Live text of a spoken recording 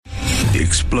The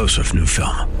explosive new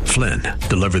film, Flynn,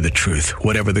 deliver the truth,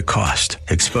 whatever the cost,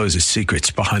 exposes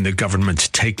secrets behind the government's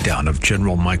takedown of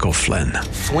General Michael Flynn.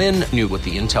 Flynn knew what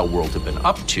the intel world had been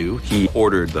up to. He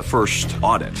ordered the first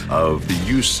audit of the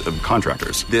use of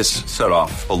contractors. This set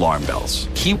off alarm bells.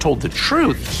 He told the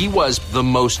truth. He was the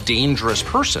most dangerous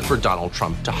person for Donald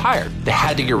Trump to hire. They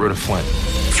had to get rid of Flynn.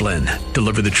 Flynn,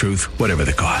 deliver the truth, whatever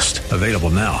the cost. Available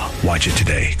now. Watch it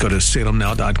today. Go to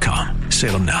salemnow.com.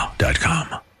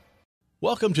 salemnow.com.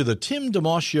 Welcome to the Tim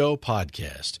DeMoss Show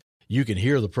podcast. You can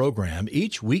hear the program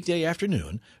each weekday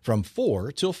afternoon from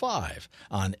 4 till 5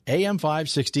 on AM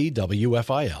 560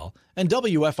 WFIL and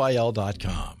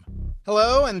WFIL.com.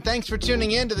 Hello, and thanks for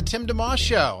tuning in to the Tim DeMoss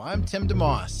Show. I'm Tim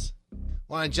DeMoss.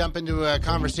 Want to jump into a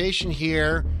conversation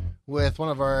here with one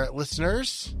of our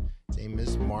listeners. His name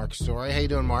is Mark Story. How you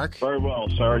doing, Mark? Very well,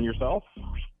 sir. And yourself?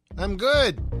 I'm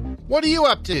good. What are you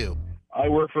up to? I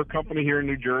work for a company here in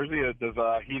New Jersey that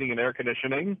does heating and air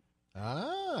conditioning.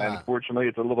 And unfortunately,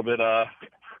 it's a little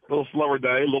slower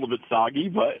day, a little bit soggy,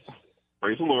 but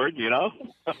praise the Lord, you know.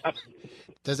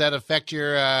 Does that affect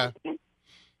your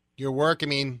work? I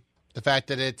mean, the fact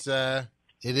that it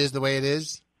is the way it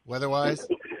is, weather-wise?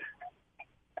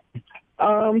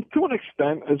 To an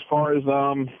extent, as far as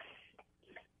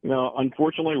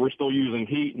unfortunately, we're still using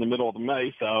heat in the middle of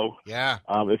May, so yeah.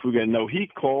 If we get no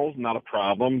heat calls, not a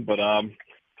problem. But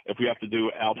if we have to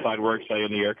do outside work, say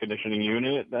in the air conditioning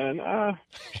unit, then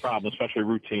problem, especially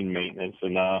routine maintenance.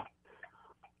 And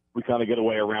we kind of get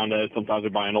away around it. Sometimes we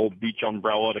buy an old beach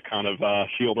umbrella to kind of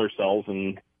shield ourselves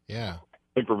and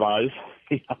improvise.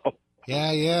 You know?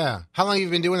 Yeah. How long have you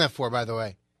been doing that for, by the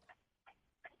way?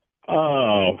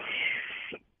 Oh,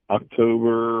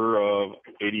 October of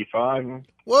 85.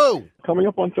 Whoa. Coming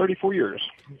up on 34 years.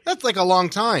 That's like a long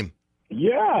time.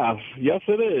 Yeah. Yes,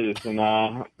 it is. And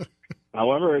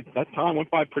however, that time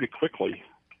went by pretty quickly.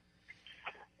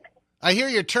 I hear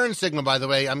your turn signal, by the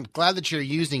way. I'm glad that you're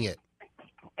using it.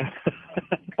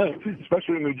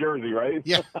 Especially in New Jersey, right?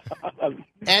 Yeah.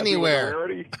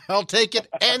 Anywhere. I'll take it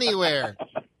anywhere.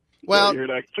 Well,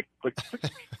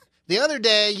 the other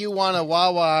day you won a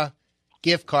Wawa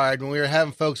gift card when we were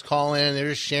having folks call in. They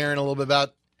were just sharing a little bit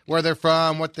about where they're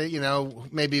from, what they,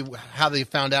 maybe how they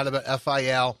found out about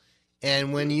FIL.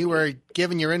 And when you were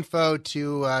giving your info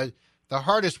to the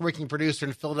hardest working producer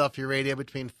in Philadelphia radio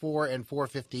between 4 and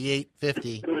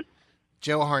 4:58:50,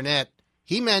 Joe Harnett,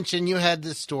 he mentioned you had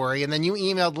this story, and then you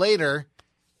emailed later,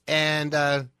 and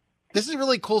this is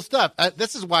really cool stuff.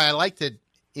 This is why I like to,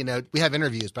 we have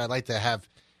interviews, but I like to have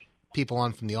people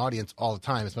on from the audience all the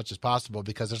time as much as possible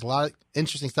because there's a lot of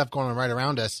interesting stuff going on right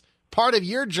around us. Part of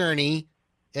your journey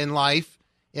in life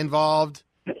involved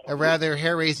a rather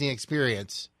hair-raising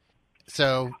experience.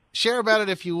 So share about it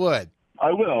if you would.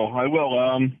 I will.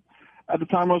 At the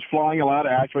time I was flying a lot.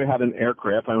 I actually had an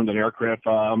aircraft. I owned an aircraft.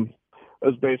 It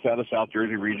was based out of South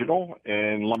Jersey Regional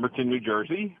in Lumberton, New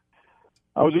Jersey.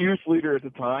 I was a youth leader at the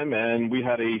time, and we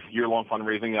had a year-long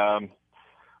fundraising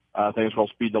thing called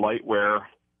Speed Delight, where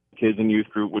kids and youth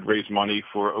group would raise money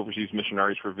for overseas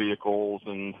missionaries for vehicles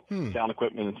and sound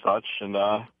equipment and such. And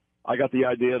I got the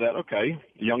idea that, okay,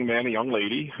 a young man, a young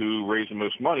lady who raised the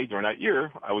most money during that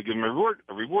year, I would give them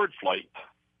a reward flight.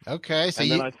 Okay, so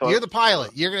you're the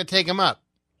pilot. You're going to take them up.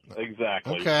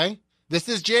 Exactly. Okay. This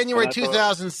is January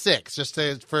 2006, just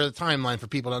for the timeline for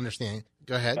people to understand.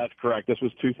 Go ahead. That's correct. This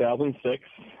was 2006,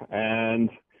 and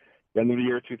the end of the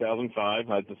year 2005,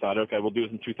 I decided, okay, we'll do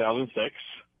this in 2006.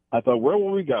 I thought, where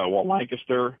will we go? Well,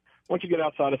 Lancaster. Once you get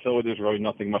outside of Philly, there's really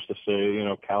nothing much to see,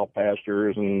 cow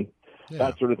pastures and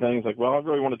that sort of thing. It's like, well, I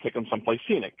really want to take them someplace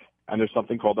scenic. And there's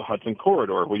something called the Hudson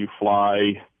Corridor, where you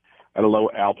fly at a low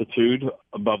altitude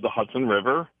above the Hudson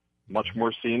River, much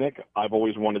more scenic. I've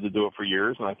always wanted to do it for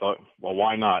years, and I thought, well,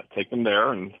 why not? Take them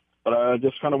there. But I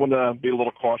just kind of wanted to be a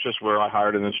little cautious, where I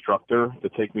hired an instructor to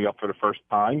take me up for the first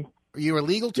time. You were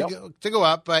legal to go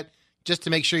up, but just to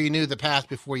make sure you knew the path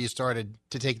before you started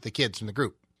to take the kids from the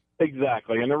group.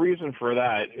 Exactly. And the reason for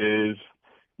that is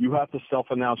you have to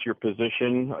self-announce your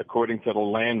position according to the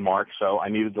landmarks. So I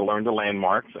needed to learn the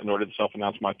landmarks in order to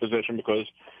self-announce my position, because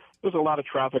there's a lot of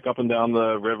traffic up and down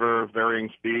the river, varying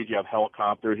speeds. You have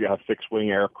helicopters, you have fixed-wing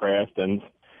aircraft, and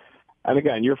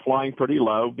again, you're flying pretty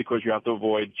low because you have to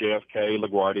avoid JFK,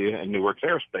 LaGuardia, and Newark's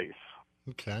airspace.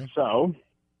 Okay. So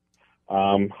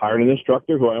hired an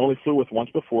instructor who I only flew with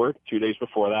once before, 2 days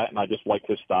before that, and I just liked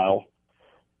his style.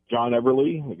 John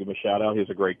Everly, I'll give him a shout-out. He's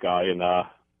a great guy, and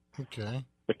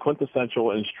the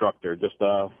quintessential instructor, just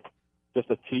a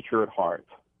teacher at heart.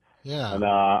 Yeah. And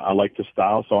I liked his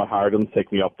style, so I hired him to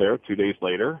take me up there 2 days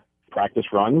later. Practice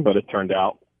run, but it turned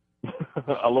out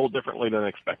a little differently than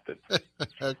expected.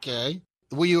 Okay.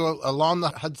 were you along the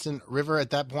Hudson River at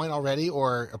that point already,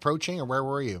 or approaching, or where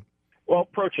were you? Well,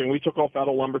 approaching. We took off out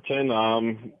of Lumberton.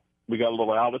 We got a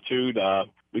little altitude.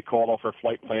 We called off our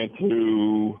flight plan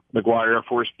to McGuire Air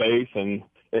Force Base, and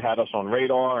they had us on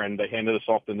radar, and they handed us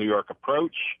off the New York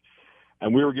approach.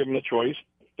 And we were given a choice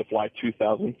to fly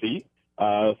 2,000 feet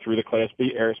through the Class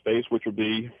B airspace, which would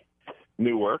be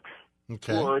Newark.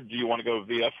 Okay. Or do you want to go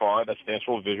VFR, that stands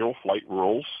for Visual Flight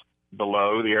Rules,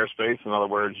 below the airspace? In other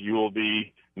words, you will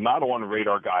be not on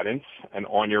radar guidance and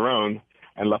on your own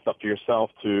and left up to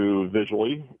yourself to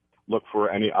visually look for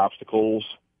any obstacles,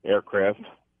 aircraft,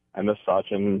 and as such,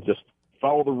 and just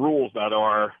follow the rules that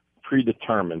are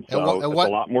predetermined. So it's a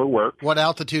lot more work. What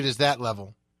altitude is that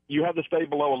level? You have to stay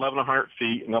below 1,100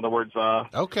 feet. In other words,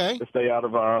 okay, to stay out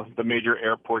of the major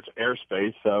airport's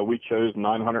airspace. We chose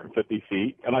 950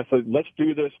 feet. And I said, let's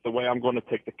do this the way I'm going to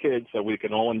take the kids so we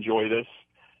can all enjoy this.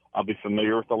 I'll be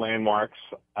familiar with the landmarks.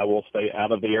 I will stay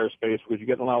out of the airspace because you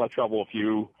get in a lot of trouble if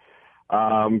you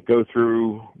go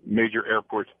through major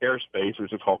airports' airspace,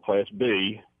 which is called Class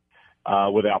B,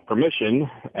 without permission,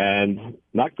 and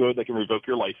not good. They can revoke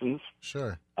your license.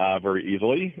 Sure. Very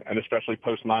easily, and especially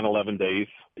post 9/11 days,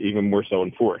 even more so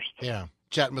enforced. Yeah.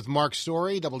 Chatting with Mark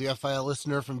Story, WFIL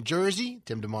listener from Jersey.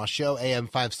 Tim DeMoss Show, AM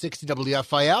 560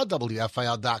 WFIL,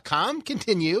 WFIL.com.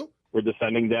 Continue. We're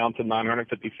descending down to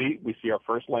 950 feet. We see our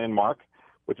first landmark,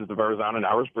 which is the Verrazano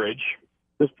Narrows Bridge.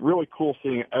 It's really cool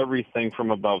seeing everything from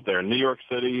above there. New York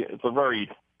City, it's a very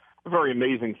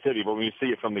amazing city, but when you see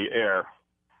it from the air,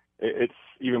 it's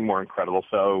even more incredible.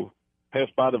 So,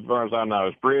 passed by the Verrazano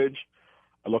Narrows Bridge.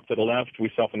 I looked to the left.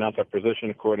 We self-announced our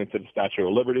position according to the Statue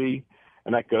of Liberty,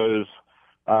 and that goes,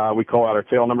 we call out our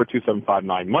tail number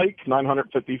 2759 Mike,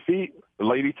 950 feet, the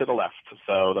lady to the left.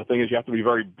 So the thing is you have to be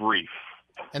very brief.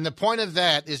 And the point of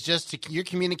that is you're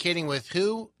communicating with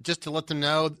who, just to let them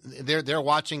know they're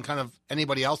watching kind of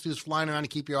anybody else who's flying around to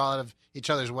keep you all out of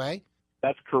each other's way?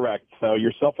 That's correct. So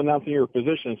you're self-announcing your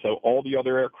position, so all the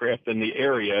other aircraft in the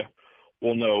area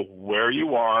will know where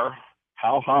you are,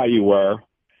 how high you were,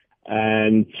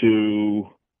 and to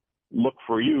look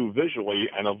for you visually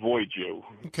and avoid you.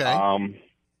 Okay.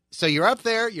 So you're up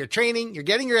there, you're training, you're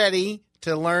getting ready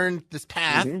to learn this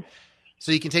path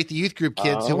so you can take the youth group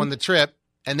kids who won the trip.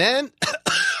 And then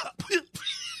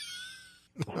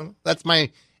that's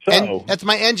my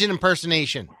engine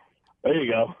impersonation. There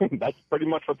you go. That's pretty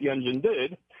much what the engine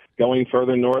did. Going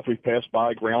further north, we passed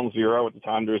by Ground Zero. At the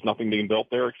time, there was nothing being built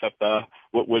there except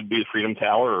what would be the Freedom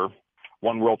Tower, or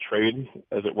One World Trade,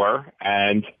 as it were.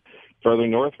 And further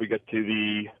north, we get to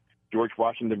the George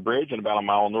Washington Bridge, and about a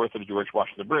mile north of the George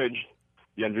Washington Bridge,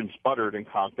 the engine sputtered and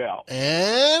conked out.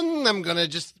 And I'm going to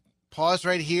just pause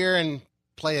right here and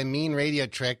play a mean radio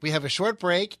trick. We have a short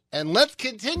break, and let's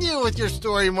continue with your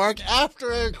story, Mark,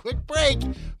 after a quick break.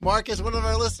 Mark is one of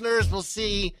our listeners. We'll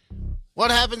see what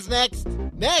happens next.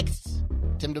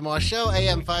 Tim DeMoss Show,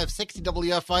 AM 560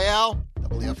 WFIL,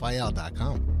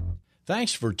 WFIL.com.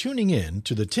 Thanks for tuning in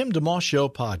to the Tim DeMoss Show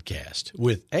podcast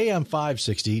with AM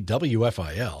 560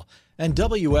 WFIL and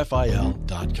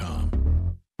WFIL.com.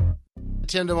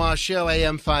 Tim DeMoss Show,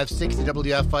 AM 560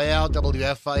 WFIL,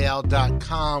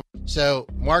 WFIL.com. So,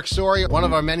 Mark Story, one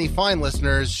of our many fine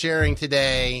listeners, sharing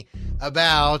today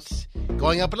about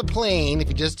going up in a plane, if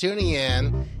you're just tuning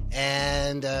in.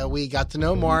 And we got to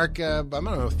know Mark, I don't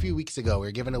know, a few weeks ago. We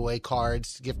were giving away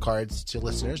gift cards to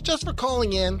listeners just for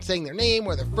calling in, saying their name,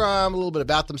 where they're from, a little bit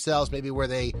about themselves, maybe where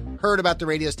they heard about the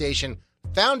radio station,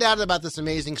 found out about this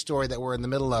amazing story that we're in the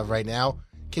middle of right now.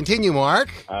 Continue, Mark.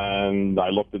 And I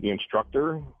looked at the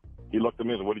instructor. He looked at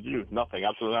me and said, "What did you do?" Nothing.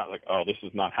 Absolutely not. Like, oh, this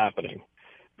is not happening.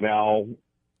 Now,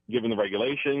 given the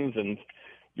regulations and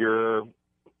your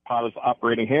pilot's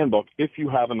operating handbook, if you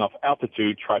have enough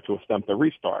altitude, try to attempt a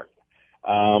restart,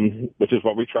 which is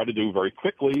what we try to do very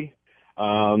quickly.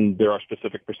 There are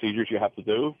specific procedures you have to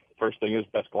do. First thing is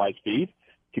best glide speed.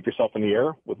 Keep yourself in the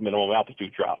air with minimum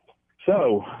altitude drop.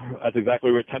 So that's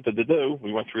exactly what we attempted to do.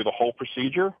 We went through the whole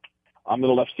procedure. I'm in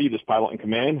the left seat as pilot in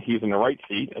command. He's in the right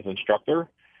seat as instructor.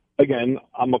 Again,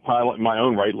 I'm a pilot in my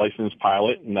own right, licensed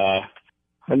pilot. And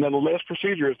then the last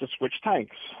procedure is to switch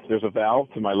tanks. There's a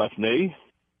valve to my left knee.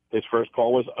 His first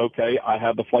call was, okay, I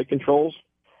have the flight controls.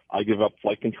 I give up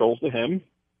flight controls to him.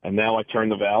 And now I turn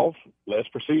the valve.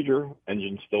 Last procedure,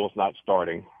 engine still is not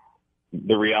starting.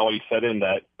 The reality set in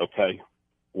that, okay,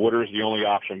 water is the only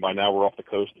option. By now we're off the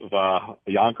coast of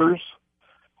the Yonkers.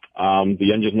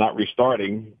 The engine's not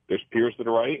restarting. There's piers to the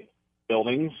right,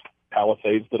 buildings,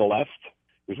 Palisades to the left,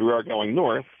 because we are going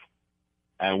north,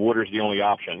 and water's the only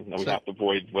option. And we have to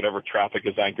avoid whatever traffic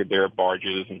is anchored there,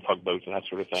 barges and tugboats and that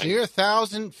sort of thing. So you're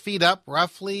 1,000 feet up,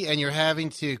 roughly, and you're having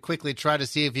to quickly try to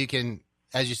see if you can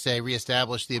as you say,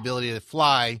 reestablish the ability to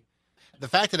fly. The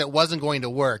fact that it wasn't going to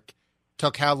work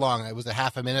took how long? It was a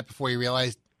half a minute before you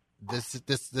realized this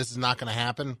is not going to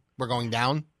happen? We're going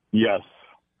down? Yes.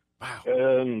 Wow.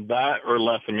 And that or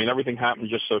less. I mean, everything happened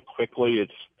just so quickly.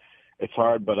 It's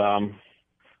hard, but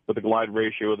with the glide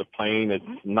ratio of the plane, it's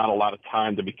not a lot of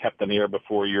time to be kept in the air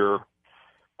before you're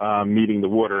meeting the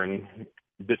water and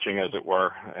ditching, as it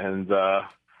were. And the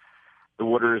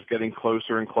water is getting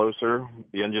closer and closer.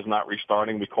 The engine's not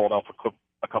restarting. We called off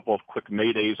a couple of quick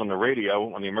maydays on the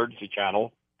radio on the emergency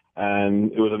channel,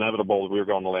 and it was inevitable that we were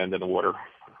going to land in the water.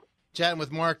 Chatting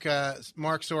with Mark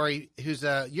Sorey, who's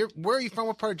where are you from?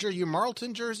 What part of Jersey? You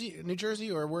Marlton, New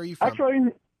Jersey, or where are you from?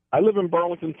 Actually, I live in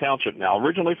Burlington Township now.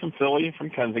 Originally from Philly, from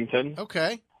Kensington.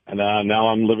 Okay. And now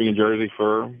I'm living in Jersey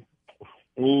for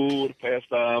the past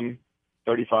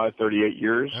 35, 38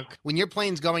 years. Okay. When your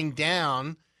plane's going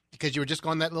down, because you were just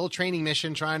going that little training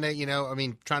mission, trying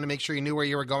to make sure you knew where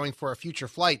you were going for a future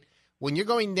flight. When you're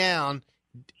going down,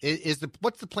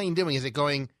 what's the plane doing? Is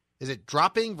it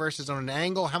dropping versus on an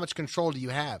angle? How much control do you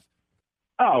have?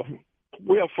 Oh,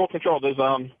 we have full control. There's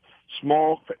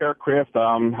small aircraft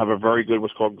have a very good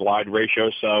what's called glide ratio.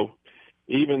 So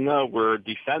even though we're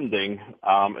descending,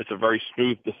 it's a very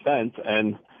smooth descent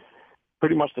and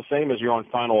pretty much the same as you're on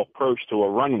final approach to a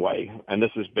runway. And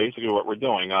this is basically what we're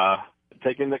doing.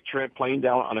 Taking the plane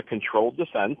down on a controlled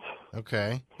descent.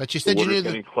 Okay. But you said you knew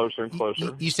getting closer and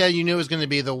closer. You said you knew it was going to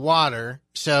be the water.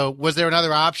 So was there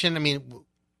another option? I mean,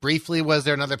 briefly, was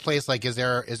there another place? Like, is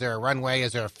there a runway?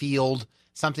 Is there a field?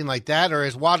 Something like that? Or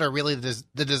is water really the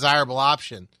desirable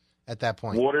option at that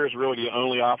point? Water is really the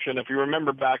only option. If you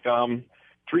remember back 3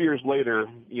 years later,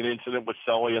 the incident with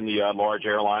Sully and the large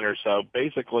airliner. So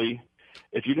basically,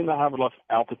 if you didn't have enough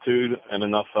altitude and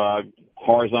enough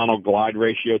horizontal glide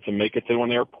ratio to make it to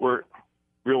an airport,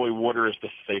 really water is the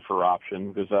safer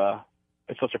option because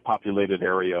it's such a populated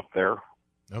area up there.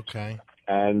 Okay.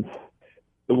 And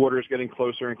the water is getting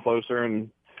closer and closer, and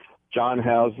John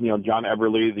has, John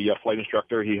Everly, the flight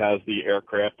instructor, he has the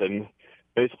aircraft, and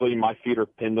basically my feet are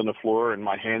pinned on the floor and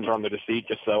my hands are under the seat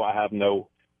just so I have no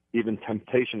even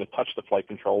temptation to touch the flight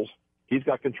controls. He's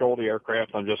got control of the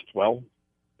aircraft. I'm just,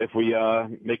 if we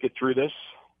make it through this,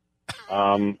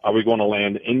 are we going to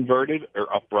land inverted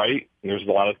or upright? And there's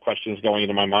a lot of questions going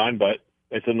into my mind, but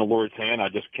it's in the Lord's hand. I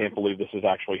just can't believe this is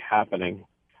actually happening.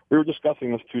 We were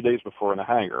discussing this 2 days before in a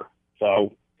hangar,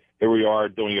 so here we are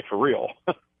doing it for real.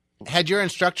 Had your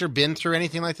instructor been through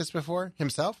anything like this before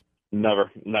himself?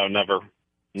 Never. No, never.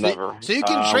 Never. So you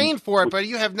can train for it, but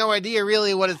you have no idea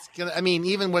really what it's going to,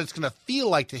 even what it's going to feel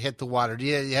like to hit the water. Do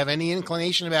you have any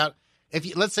inclination about,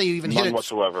 let's say you even hit it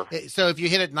whatsoever. So if you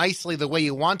hit it nicely the way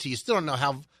you want to, you still don't know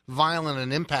how violent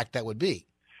an impact that would be.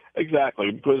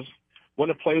 Exactly, because when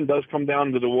a plane does come down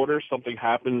into the water, something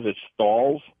happens, it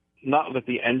stalls. Not that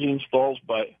the engine stalls,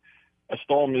 but a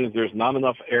stall means there's not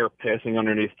enough air passing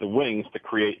underneath the wings to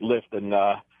create lift and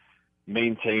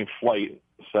maintain flight.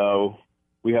 So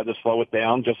we had to slow it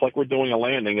down, just like we're doing a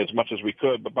landing as much as we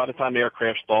could. But by the time the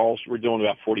aircraft stalls, we're doing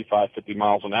about 45, 50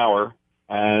 miles an hour.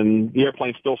 And the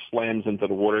airplane still slams into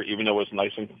the water, even though it was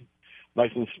nice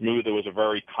and smooth. It was a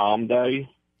very calm day.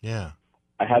 Yeah.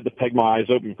 I had to peg my eyes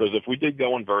open because if we did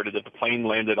go inverted, if the plane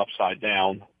landed upside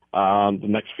down, the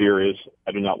next fear is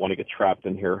I do not want to get trapped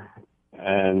in here.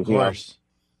 And of course.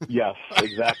 Yes,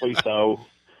 exactly. So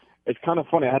it's kind of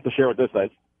funny. I have to share with this that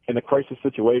in a crisis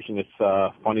situation,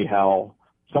 it's funny how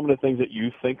some of the things that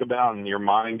you think about and your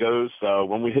mind goes. So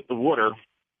when we hit the water,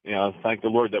 thank the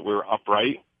Lord that we were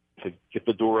upright to get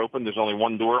the door open. There's only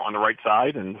one door on the right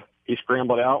side, and he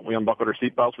scrambled out. We unbuckled our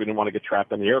seatbelts. We didn't want to get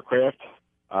trapped in the aircraft.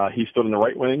 He stood in the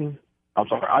right wing. I'm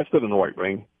sorry, I stood in the right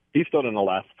wing. He stood in the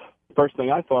left. First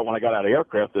thing I thought when I got out of the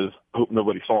aircraft is, I hope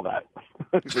nobody saw that.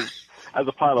 As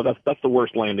a pilot, that's the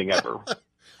worst landing ever.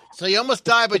 So you almost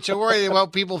died, but you're worried about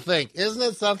what people think. Isn't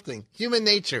it something? Human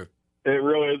nature. It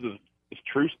really is. It's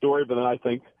a true story, but then I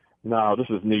think, no, this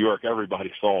is New York.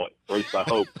 Everybody saw it, or at least I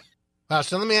hope. Wow,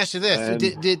 so let me ask you this.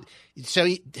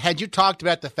 Had you talked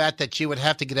about the fact that you would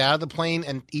have to get out of the plane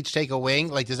and each take a wing?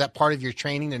 Like, is that part of your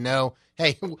training to know,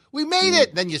 hey, we made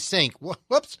it, then you sink.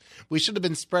 Whoops, we should have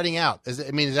been spreading out. Is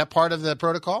that part of the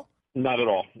protocol? Not at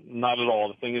all. Not at all.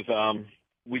 The thing is,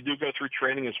 we do go through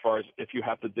training as far as if you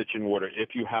have to ditch in water, if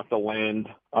you have to land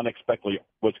unexpectedly,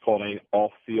 what's called an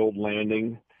off-field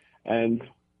landing. And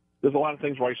there's a lot of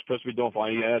things where you're supposed to be doing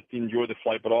flying. You have to enjoy the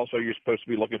flight, but also you're supposed to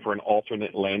be looking for an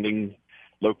alternate landing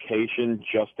location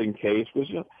just in case.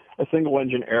 Because a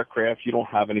single-engine aircraft, you don't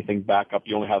have anything back up.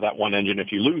 You only have that one engine.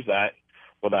 If you lose that,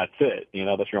 well, that's it.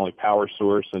 That's your only power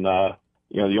source and, the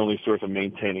only source of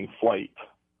maintaining flight.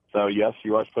 So, yes,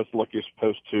 you are supposed to look. You're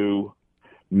supposed to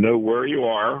know where you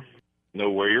are, know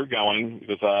where you're going,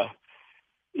 because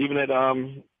even at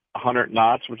 100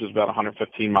 knots, which is about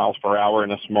 115 miles per hour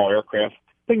in a small aircraft,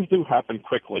 things do happen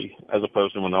quickly as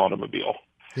opposed to an automobile.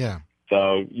 Yeah.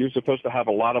 So you're supposed to have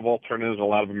a lot of alternatives, a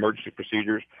lot of emergency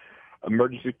procedures.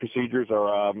 Emergency procedures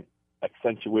are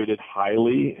accentuated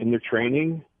highly in their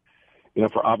training,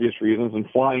 for obvious reasons. And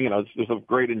flying, there's a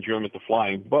great enjoyment to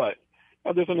flying, but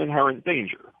there's an inherent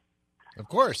danger. Of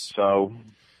course. So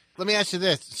let me ask you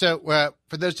this. So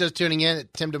for those just tuning in,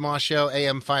 at Tim DeMoss Show,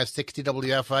 AM 560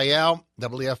 WFIL,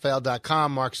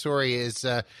 WFIL.com, Mark Sorey is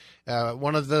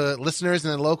one of the listeners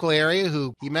in the local area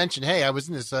who he mentioned, hey, I was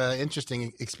in this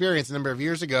interesting experience a number of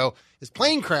years ago, this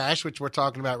plane crash, which we're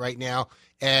talking about right now.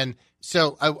 And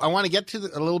so I want to get to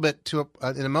a little bit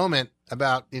in a moment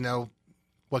about,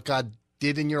 what God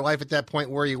did in your life at that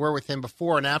point, where you were with him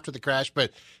before and after the crash,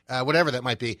 but whatever that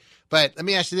might be. But let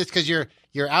me ask you this, because you're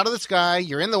out of the sky,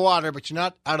 you're in the water, but you're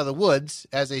not out of the woods,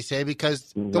 as they say,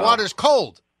 because the water's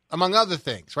cold, among other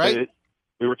things, right?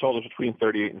 We were told it was between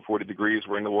 38 and 40 degrees.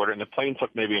 We're in the water, and the plane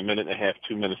took maybe a minute and a half,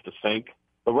 2 minutes to sink.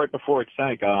 But right before it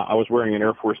sank, I was wearing an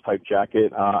Air Force type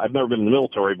jacket. I've never been in the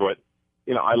military, but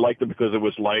I liked it because it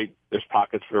was light. There's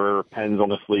pockets for pens on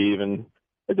the sleeve, and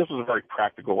it just was a very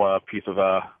practical piece of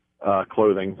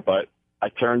clothing. But I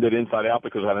turned it inside out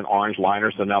because I had an orange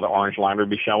liner, so now the orange liner would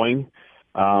be showing.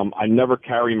 I never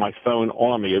carry my phone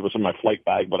on me. It was in my flight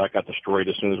bag, but I got destroyed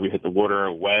as soon as we hit the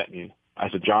water, wet. And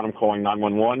I said, John, I'm calling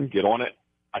 911. Get on it.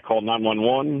 I called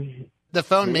 911. The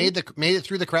phone made it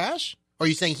through the crash? Or are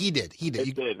you saying he did? He did.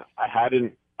 It did. I had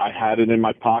it in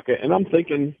my pocket, and I'm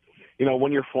thinking,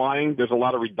 when you're flying, there's a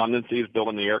lot of redundancies built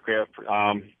in the aircraft.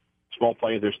 Small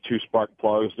planes, there's 2 spark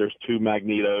plugs, there's 2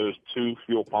 magnetos, 2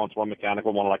 fuel pumps, 1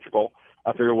 mechanical, 1 electrical.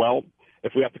 I figure, well,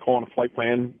 if we have to call on a flight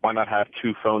plan, why not have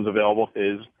 2 phones available,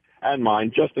 his and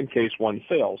mine, just in case one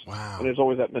fails? Wow. And there's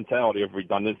always that mentality of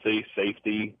redundancy,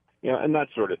 safety, and that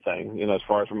sort of thing, as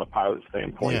far as from a pilot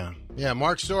standpoint. Yeah.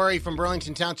 Mark Sorey from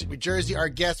Burlington Township, New Jersey, our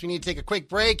guest. We need to take a quick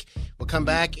break. We'll come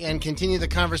back and continue the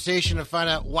conversation and find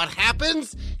out what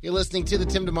happens. You're listening to the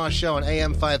Tim DeMoss Show on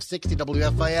AM 560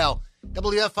 WFIL,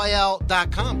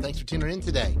 WFIL.com. Thanks for tuning in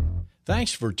today.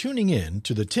 Thanks for tuning in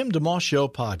to the Tim DeMoss Show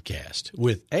podcast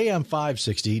with AM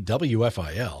 560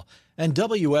 WFIL and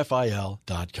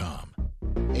WFIL.com.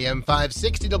 AM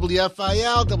 560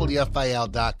 WFIL,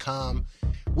 WFIL.com.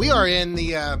 We are in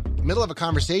the middle of a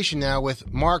conversation now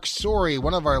with Mark Sorey,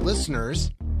 one of our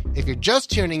listeners. If you're just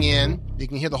tuning in, you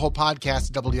can hear the whole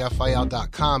podcast at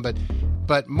WFIL.com.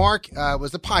 But Mark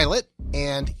was a pilot,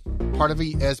 and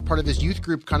as part of his youth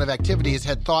group kind of activities,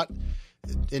 had thought,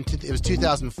 it was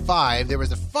 2005, there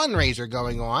was a fundraiser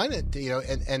going on, and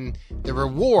the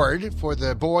reward for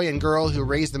the boy and girl who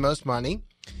raised the most money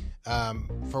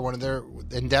for one of their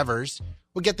endeavors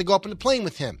would get to go up in a plane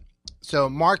with him.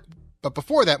 But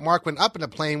before that, Mark went up in a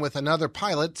plane with another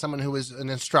pilot, someone who was an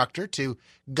instructor, to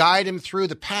guide him through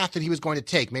the path that he was going to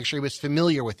take, make sure he was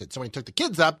familiar with it. So when he took the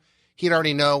kids up, he'd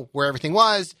already know where everything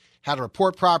was, how to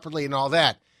report properly, and all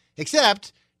that.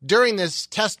 Except during this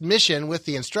test mission with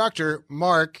the instructor,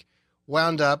 Mark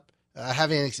wound up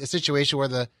having a situation where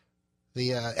the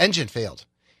engine failed.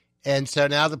 And so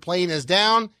now the plane is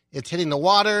down, it's hitting the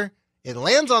water, it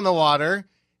lands on the water,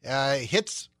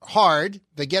 hits hard.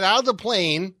 They get out of the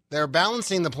plane. They're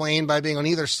balancing the plane by being on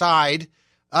either side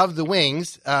of the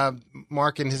wings,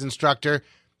 Mark and his instructor.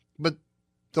 But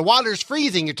the water's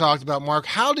freezing, you talked about, Mark.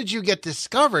 How did you get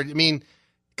discovered? I mean,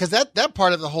 because that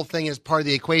part of the whole thing is part of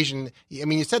the equation. I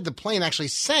mean, you said the plane actually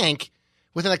sank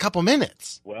within a couple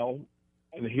minutes. Well,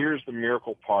 and here's the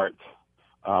miracle part.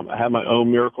 I had my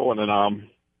own miracle, and then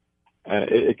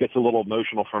it gets a little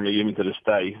emotional for me even to this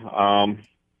day.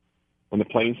 When the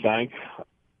plane sank,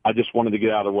 I just wanted to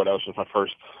get out of the water. That was my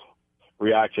first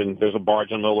reaction. There's a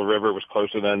barge in the middle of the river. It was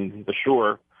closer than the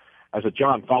shore. I said,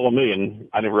 John, follow me. And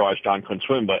I didn't realize John couldn't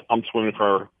swim, but I'm swimming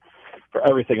for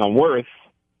everything I'm worth.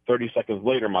 30 seconds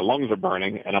later, my lungs are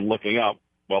burning, and I'm looking up.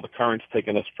 Well, the current's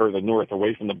taking us further north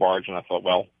away from the barge, and I thought,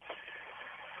 well,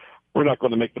 we're not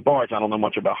going to make the barge. I don't know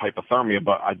much about hypothermia,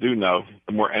 but I do know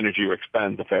the more energy you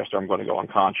expend, the faster I'm going to go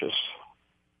unconscious.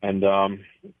 And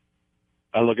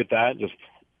I look at that.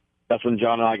 That's when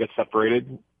John and I got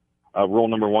separated. Rule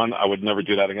number 1, I would never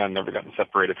do that again. Never gotten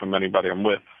separated from anybody I'm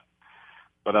with.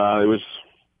 But it was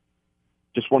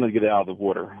just wanted to get out of the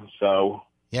water. So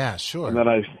yeah, sure.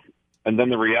 And then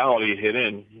the reality hit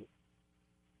in.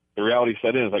 The reality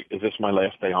set in, like, is this my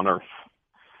last day on earth?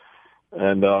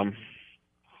 And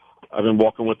I've been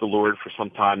walking with the Lord for some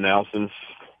time now, since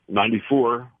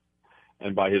 94,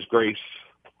 and by His grace,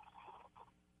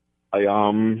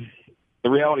 the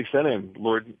reality set in.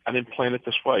 Lord, I didn't plan it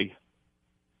this way.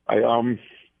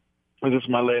 this is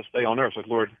my last day on earth. I said,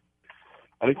 Lord,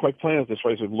 I didn't quite plan it this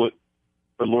way. I said,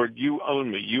 but Lord, you own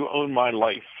me. You own my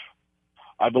life.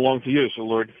 I belong to you. So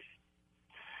Lord,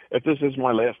 if this is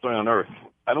my last day on earth,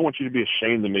 I don't want you to be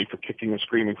ashamed of me for kicking and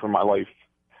screaming for my life.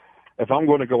 If I'm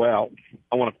going to go out,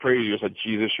 I want to praise you. I said,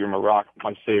 Jesus, you're my rock,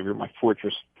 my savior, my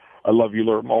fortress. I love you,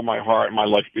 Lord, with all my heart. My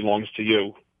life belongs to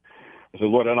you. I said,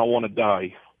 Lord, I don't want to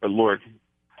die, but Lord,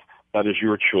 that is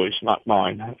your choice, not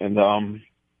mine. And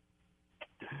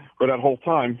for that whole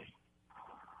time,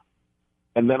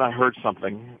 and then I heard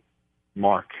something,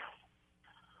 Mark,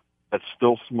 that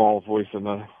still small voice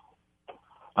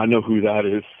I know who that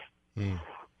is.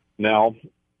 Now,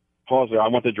 pause there. I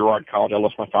went to Girard College. I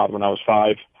lost my father when I was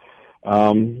 5.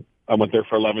 I went there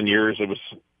for 11 years. It was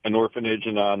an orphanage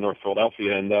in North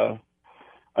Philadelphia, and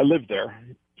I lived there.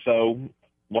 So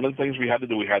one of the things we had to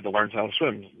do, we had to learn how to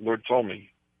swim. The Lord told me,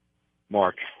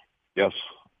 Mark, yes.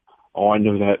 Oh, I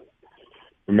knew that.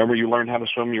 Remember you learned how to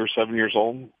swim when you were 7 years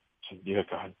old? I said, yeah,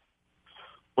 God.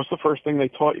 What's the first thing they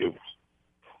taught you?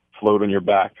 Float on your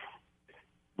back.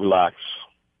 Relax.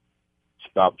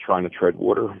 Stop trying to tread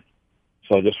water.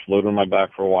 So I just floated on my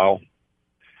back for a while.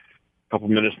 A couple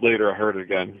minutes later, I heard it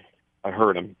again. I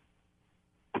heard him.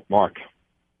 Mark.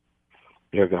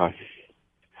 Yeah, God.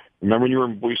 Remember when you were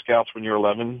in Boy Scouts when you were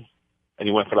 11 and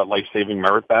you went for that life-saving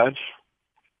merit badge?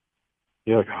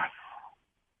 Yeah, God.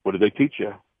 What did they teach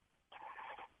you?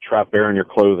 Trap air in your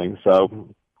clothing. So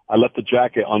I left the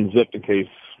jacket unzipped in case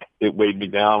it weighed me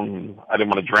down. I didn't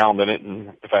want to drown in it,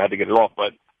 and if I had to get it off,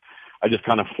 but I just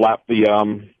kind of flapped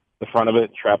the front of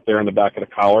it, trapped air in the back of the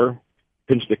collar,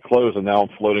 pinched it closed, and now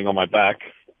I'm floating on my back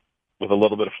with a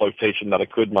little bit of flotation that I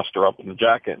could muster up in the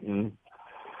jacket and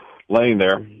laying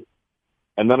there.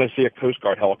 And then I see a Coast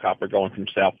Guard helicopter going from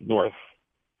south to north.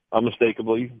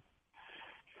 Unmistakably,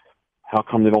 how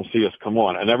come they don't see us? Come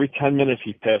on. And every 10 minutes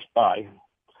he passed by.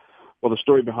 Well, the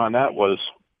story behind that was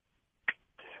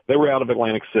they were out of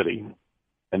Atlantic City,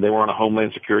 and they were on a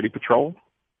Homeland Security patrol.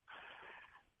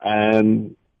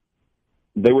 And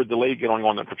they were delayed getting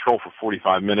on the patrol for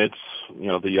 45 minutes. You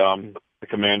know, the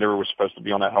commander was supposed to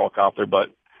be on that helicopter, but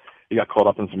he got caught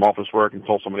up in some office work and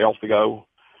told somebody else to go.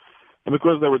 And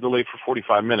because they were delayed for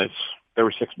 45 minutes, they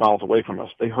were 6 miles away from us.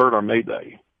 They heard our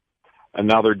mayday, and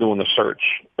now they're doing the search.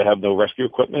 They have no rescue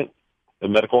equipment, no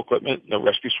medical equipment, no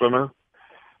rescue swimmer.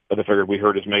 But they figured we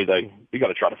heard his mayday. We got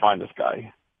to try to find this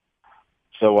guy.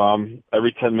 So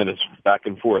every 10 minutes, back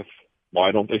and forth.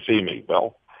 Why don't they see me?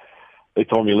 Well, they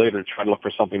told me later to try to look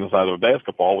for something the size of a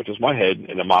basketball, which is my head,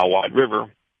 in a mile-wide river.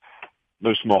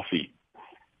 No small feat.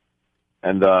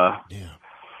 And yeah,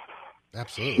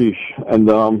 absolutely. And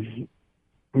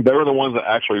they were the ones that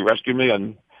actually rescued me.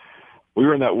 And we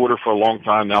were in that water for a long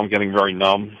time. Now I'm getting very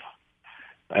numb.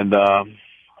 And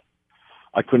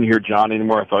I couldn't hear John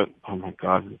anymore. I thought, oh, my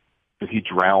God, he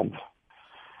drowned.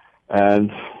 And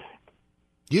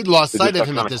you'd lost sight of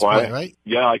him at this point, right?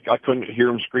 Yeah, I couldn't hear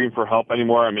him scream for help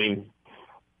anymore. I mean,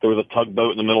 there was a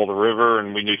tugboat in the middle of the river,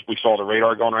 and we saw the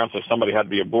radar going around, so somebody had to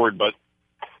be aboard, but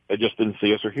they just didn't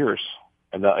see us or hear us.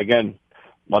 And again,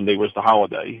 Monday was the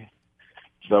holiday.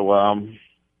 So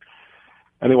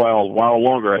anyway, a while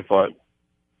longer, I thought,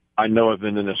 I know I've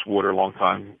been in this water a long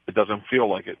time. It doesn't feel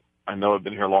like it. I know I've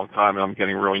been here a long time, and I'm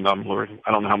getting really numb, Lord.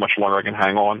 I don't know how much longer I can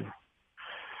hang on.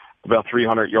 About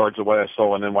 300 yards away, I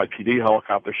saw an NYPD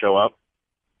helicopter show up.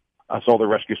 I saw the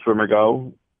rescue swimmer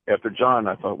go after John.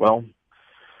 I thought, well,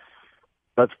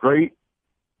 that's great.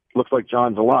 Looks like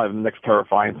John's alive. And the next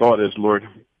terrifying thought is, Lord,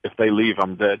 if they leave,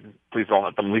 I'm dead. Please don't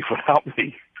let them leave without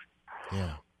me.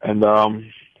 Yeah. And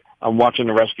I'm watching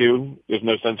the rescue. There's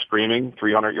no sense screaming.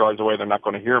 300 yards away, they're not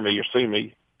going to hear me or see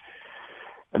me.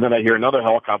 And then I hear another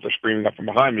helicopter screaming up from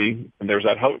behind me, and there's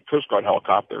that Coast Guard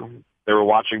helicopter. They were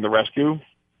watching the rescue,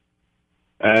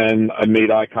 and I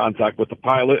made eye contact with the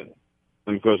pilot,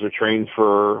 and because they're trained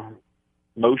for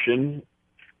motion,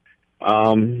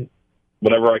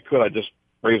 whatever I could, I just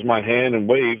raised my hand and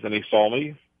waved, and he saw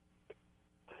me,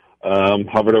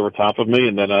 hovered over top of me,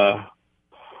 and then wow.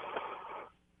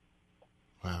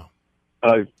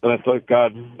 And I thought,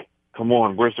 God, come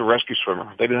on, where's the rescue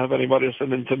swimmer? They didn't have anybody to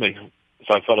send in to me.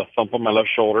 So I felt a thump on my left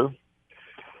shoulder.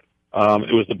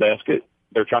 It was the basket.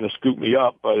 They're trying to scoop me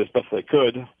up as best they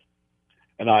could.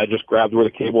 And I just grabbed where the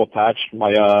cable attached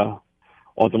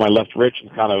onto my left wrist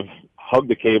and kind of hugged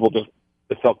the cable.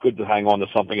 It felt good to hang on to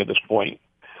something at this point.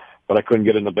 But I couldn't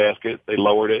get in the basket. They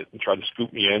lowered it and tried to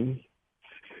scoop me in,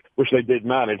 which they did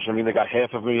manage. I mean, they got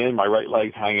half of me in, my right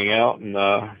leg's hanging out, and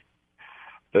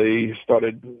they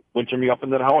started winching me up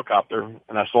into the helicopter,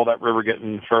 and I saw that river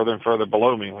getting further and further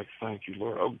below me. Like, thank you,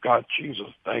 Lord. Oh, God, Jesus,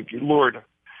 thank you, Lord.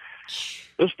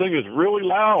 this thing is really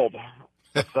loud.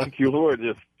 Thank you, Lord.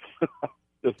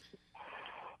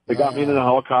 They got me in a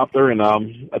helicopter, and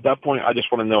at that point, I just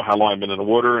want to know how long I've been in the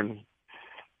water, and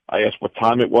I asked what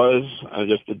time it was. I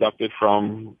just deducted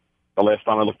from the last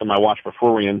time I looked at my watch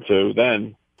before we into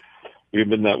then. We've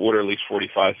been in that water at least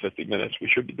 45, 50 minutes. We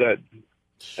should be dead.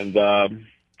 And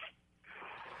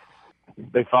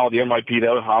they followed the NYPD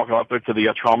helicopter to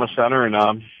the trauma center,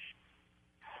 and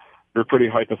we were pretty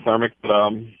hypothermic,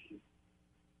 but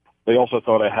they also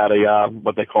thought I had a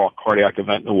what they call a cardiac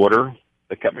event in the water.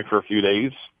 They kept me for a few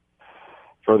days.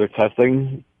 Further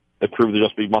testing, it proved to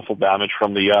just be muscle damage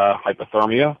from the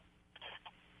hypothermia.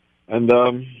 And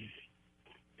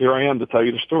here I am to tell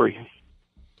you the story.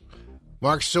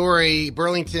 Mark Sorey,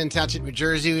 Burlington Township, New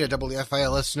Jersey, a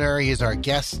WFIL listener. He's our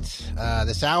guest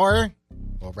this hour.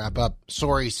 We'll wrap up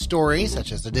Sorey's story,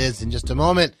 such as it is, in just a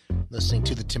moment. Listening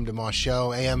to the Tim DeMoss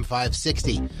Show, AM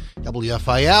 560,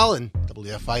 WFIL, and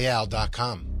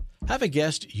WFIL.com. Have a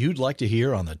guest you'd like to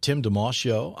hear on the Tim DeMoss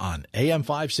Show on AM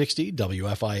 560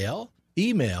 WFIL?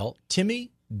 Email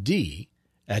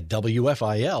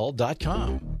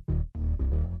timmyd@WFIL.com.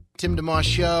 Tim DeMoss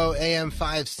Show, AM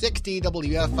 560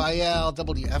 WFIL,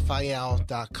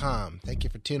 WFIL.com. Thank you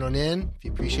for tuning in. If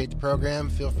you appreciate the program,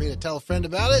 feel free to tell a friend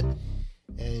about it.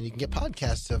 And you can get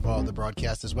podcasts of all the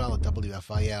broadcasts as well at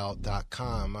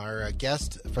WFIL.com. Our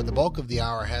guest for the bulk of the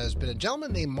hour has been a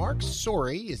gentleman named Mark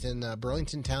Sorey. He's in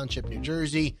Burlington Township, New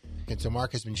Jersey. And so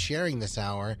Mark has been sharing this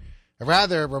hour a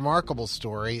rather remarkable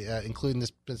story, including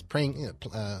this plane,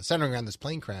 centering around this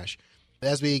plane crash.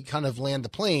 As we kind of land the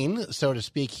plane, so to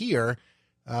speak, here,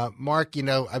 Mark,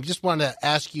 I just want to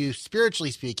ask you,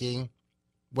 spiritually speaking,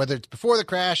 whether it's before the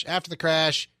crash, after the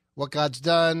crash, what God's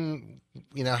done,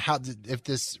 how if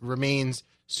this remains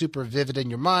super vivid in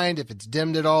your mind, if it's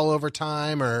dimmed at all over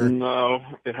time, or no,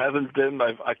 it hasn't dimmed.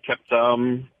 I kept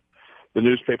the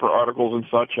newspaper articles and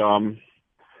such.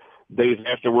 Days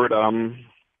afterward,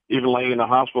 even laying in the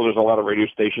hospital, there's a lot of radio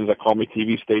stations that called me,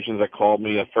 TV stations that called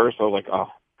me. At first, I was like, oh,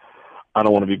 I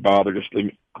don't want to be bothered. Just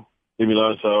leave me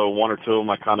alone. So one or two of them,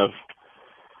 I kind of,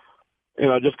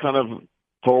 just kind of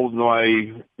told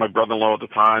my brother-in-law at the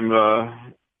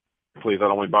time, please, I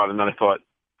don't want to be bothered. And then I thought,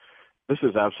 this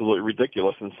is absolutely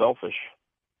ridiculous and selfish.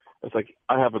 It's like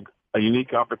I have a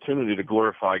unique opportunity to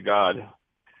glorify God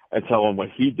and tell him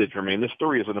what he did for me. And this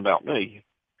story isn't about me.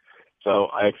 So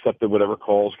I accepted whatever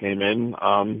calls came in.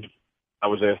 I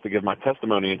was asked to give my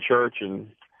testimony in church,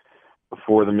 and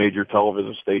before the major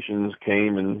television stations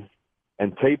came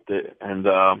and taped it. And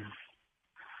now,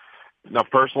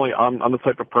 personally, I'm the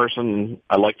type of person,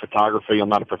 I like photography. I'm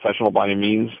not a professional by any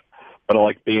means, but I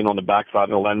like being on the backside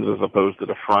of the lens as opposed to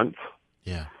the front.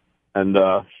 Yeah. And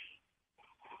but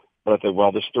I said,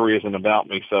 well, this story isn't about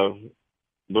me, so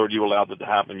Lord, you allowed it to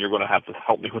happen. You're going to have to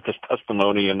help me with this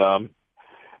testimony.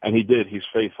 And he did. He's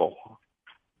faithful.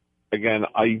 Again,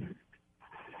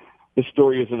 this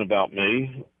story isn't about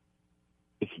me.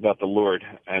 It's about the Lord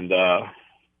and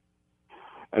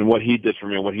what he did for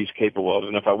me and what he's capable of.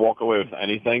 And if I walk away with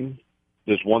anything,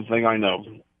 there's one thing I know.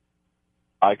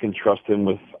 I can trust him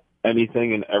with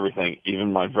anything and everything,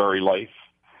 even my very life.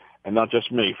 And not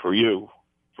just me, for you,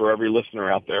 for every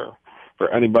listener out there, for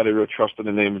anybody who trusts in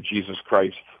the name of Jesus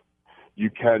Christ.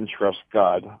 You can trust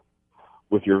God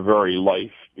with your very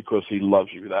life because he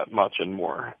loves you that much and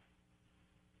more.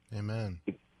 Amen.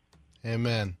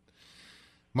 Amen.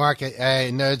 Mark,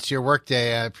 I know it's your work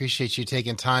day. I appreciate you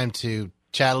taking time to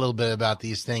chat a little bit about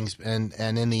these things. And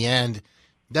in the end,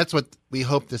 that's what we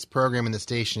hope this program and the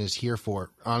station is here for.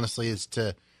 Honestly, is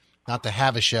to not to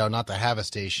have a show, not to have a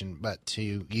station, but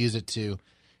to use it to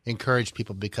encourage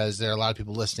people, because there are a lot of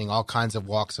people listening, all kinds of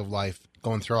walks of life,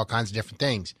 going through all kinds of different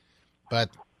things. But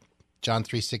John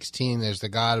 3:16, there's the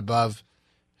God above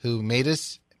who made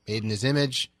us, made in his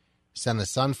image, sent a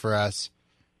son for us.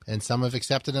 And some have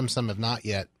accepted him, some have not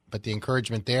yet. But the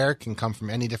encouragement there can come from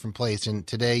any different place. And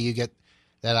today you get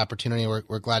that opportunity.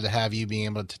 We're glad to have you being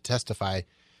able to testify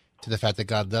to the fact that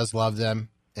God does love them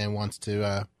and wants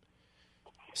to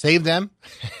save them,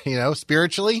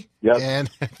 spiritually and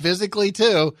physically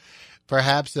too.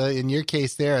 Perhaps in your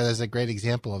case there's a great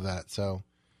example of that. So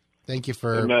thank you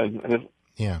for... Amen.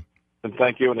 And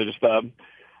thank you. And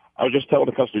I was just telling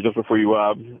the customer just before you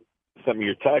sent me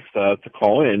your text to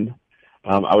call in,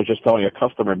 I was just telling a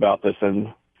customer about this,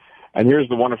 and here's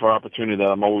the wonderful opportunity that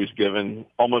I'm always given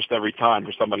almost every time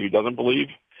for somebody who doesn't believe.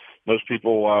 Most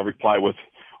people reply with,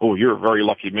 oh, you're a very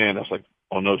lucky man. I was like,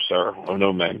 oh, no, sir. Oh,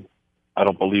 no, man. I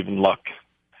don't believe in luck.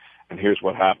 And here's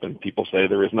what happened. People say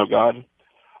there is no God.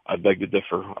 I beg to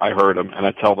differ. I heard them, and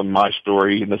I tell them my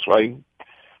story in this way.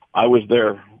 I was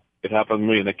there. It happened to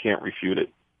me, and they can't refute it.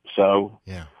 So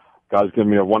God's given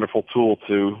me a wonderful tool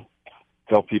to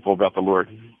tell people about the Lord.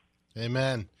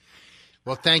 Amen.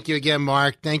 Well, thank you again,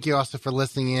 Mark. Thank you also for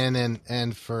listening in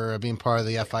and for being part of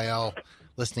the FIL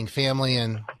listening family.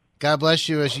 And God bless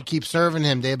you as you keep serving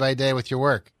him day by day with your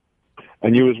work.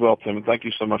 And you as well, Tim. And thank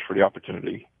you so much for the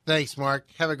opportunity. Thanks, Mark.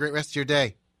 Have a great rest of your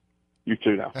day. You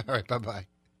too now. All right. Bye-bye.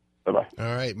 Bye-bye.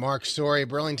 All right. Mark Story,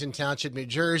 Burlington Township, New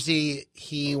Jersey.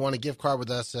 He won a gift card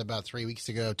with us about 3 weeks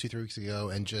ago, 2-3 weeks ago.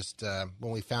 And just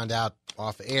when we found out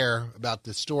off air about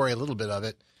the story, a little bit of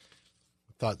it,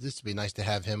 I thought this would be nice to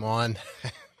have him on.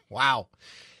 Wow.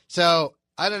 So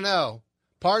I don't know.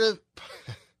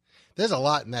 There's a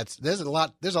lot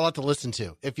to listen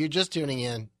to. If you're just tuning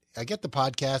in, I get the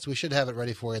podcast. We should have it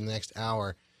ready for you in the next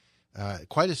hour.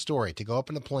 Quite a story to go up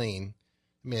in a plane.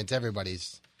 I mean, it's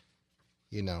everybody's,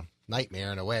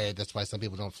 nightmare in a way. That's why some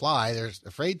people don't fly. They're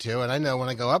afraid to. And I know when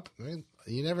I go up,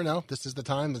 you never know. This is the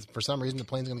time that for some reason the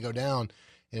plane's going to go down.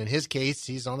 And in his case,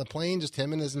 he's on the plane, just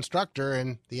him and his instructor,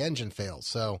 and the engine fails.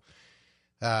 So,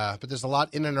 but there's a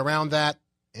lot in and around that.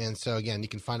 And so, again, you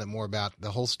can find out more about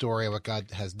the whole story of what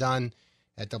God has done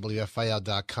at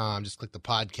WFIL.com. Just click the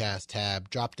podcast tab,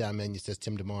 drop-down menu says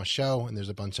Tim DeMoss Show, and there's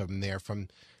a bunch of them there from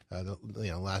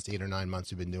the last 8 or 9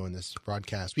 months we've been doing this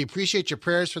broadcast. We appreciate your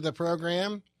prayers for the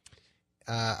program.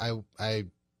 I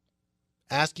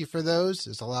ask you for those.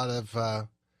 There's a lot of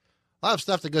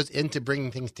stuff that goes into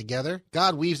bringing things together.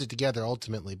 God weaves it together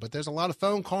ultimately, but there's a lot of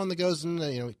phone calling that goes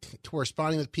in,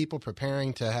 corresponding with people,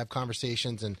 preparing to have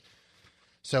conversations, and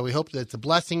so we hope that it's a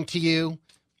blessing to you.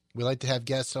 We like to have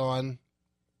guests on,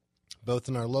 both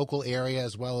in our local area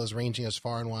as well as ranging as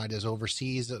far and wide as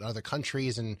overseas in other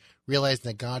countries, and realizing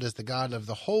that God is the God of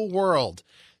the whole world.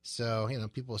 So,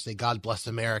 people will say, God bless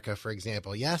America, for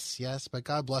example. Yes, but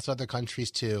God bless other countries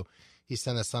too. He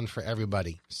sent a son for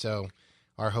everybody. So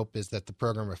our hope is that the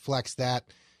program reflects that.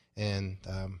 And,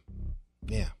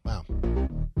 wow.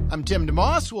 I'm Tim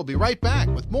DeMoss. We'll be right back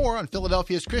with more on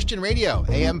Philadelphia's Christian Radio,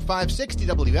 AM 560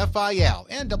 WFIL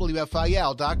and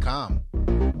WFIL.com.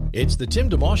 It's the Tim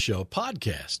DeMoss Show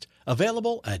podcast,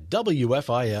 available at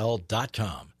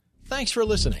WFIL.com. Thanks for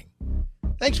listening.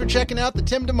 Thanks for checking out the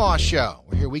Tim DeMoss Show.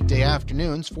 We're here weekday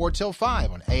afternoons, 4 till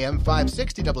 5 on AM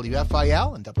 560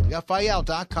 WFIL and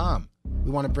WFIL.com.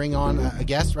 We want to bring on a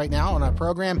guest right now on our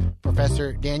program,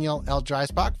 Professor Daniel L.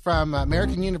 Dreisbach from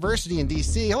American University in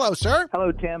D.C. Hello, sir.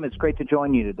 Hello, Tim. It's great to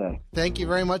join you today. Thank you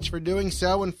very much for doing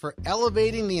so and for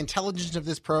elevating the intelligence of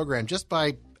this program just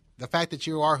by the fact that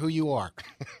you are who you are.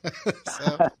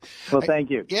 Well, thank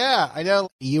you. I know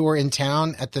you were in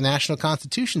town at the National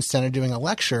Constitution Center doing a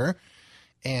lecture.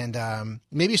 And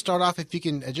maybe start off if you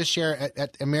can just share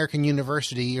at American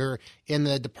University. You're in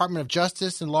the Department of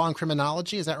Justice and Law and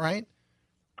Criminology. Is that right?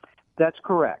 That's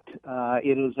correct.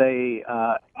 It is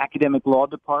a academic law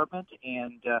department,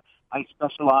 and I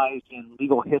specialize in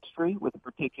legal history with a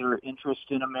particular interest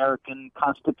in American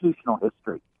constitutional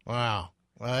history. Wow.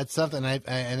 Well, that's something. I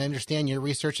understand your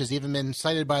research has even been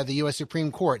cited by the U.S.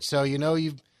 Supreme Court. So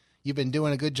you've been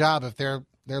doing a good job if they're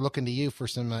looking to you for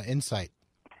some insight.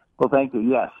 Well, thank you.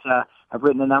 Yes, I've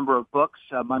written a number of books.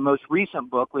 My most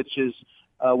recent book, which is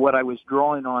what I was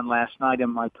drawing on last night in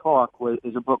my talk,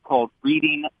 is a book called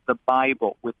Reading the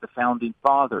Bible with the Founding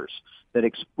Fathers that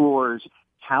explores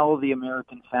how the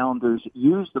American founders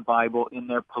used the Bible in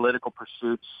their political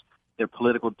pursuits, their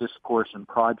political discourse and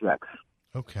projects.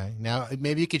 Okay. Now,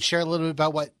 maybe you could share a little bit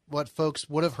about what folks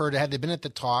would have heard had they been at the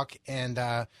talk, and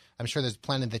I'm sure there's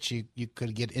plenty that you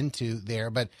could get into there,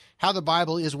 but how the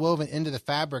Bible is woven into the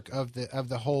fabric of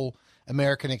the whole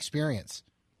American experience.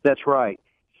 That's right.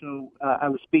 So I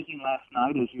was speaking last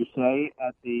night, as you say,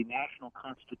 at the National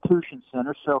Constitution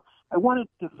Center, so I wanted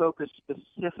to focus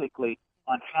specifically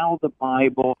on how the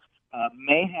Bible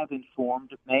may have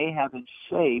informed, may have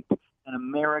shaped an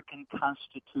American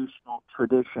constitutional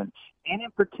tradition, and in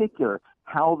particular,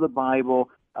 how the Bible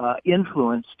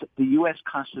influenced the U.S.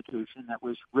 Constitution that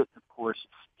was written, of course,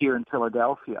 here in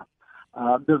Philadelphia.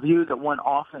 The view that one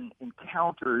often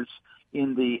encounters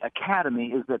in the academy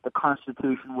is that the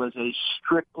Constitution was a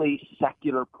strictly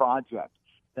secular project,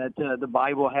 that the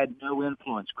Bible had no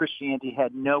influence, Christianity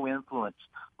had no influence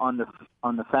on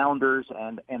the founders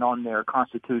and on their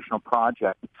constitutional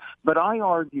project. But I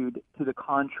argued to the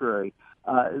contrary,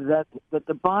 that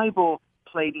the Bible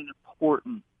played an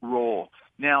important role.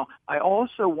 Now, I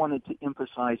also wanted to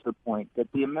emphasize the point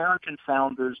that the American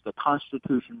founders, the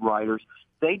Constitution writers,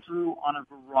 they drew on a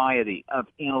variety of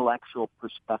intellectual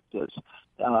perspectives.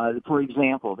 For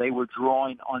example, they were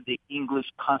drawing on the English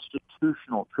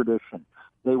constitutional tradition.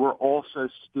 They were also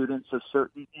students of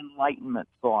certain Enlightenment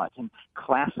thought and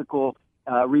classical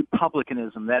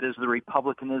republicanism. That is the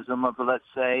republicanism of, let's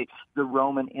say, the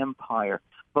Roman Empire.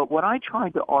 But what I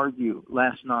tried to argue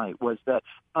last night was that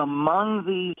among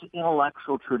these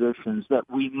intellectual traditions that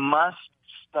we must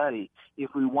study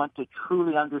if we want to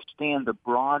truly understand the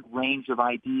broad range of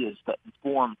ideas that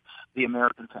informed the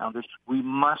American founders, we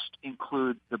must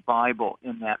include the Bible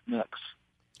in that mix.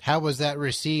 How was that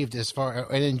received as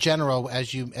far, and in general,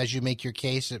 as you make your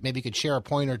case, maybe you could share a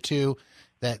point or two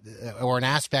that, or an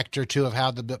aspect or two of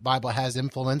how the Bible has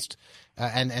influenced,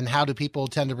 and how do people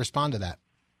tend to respond to that?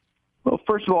 Well,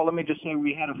 first of all, let me just say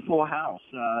we had a full house.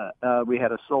 We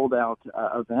had a sold-out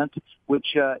event,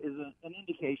 which is an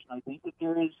indication, I think, that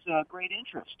there is great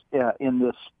interest in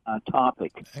this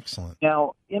topic. Excellent.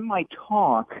 Now, in my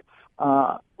talk,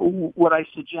 what I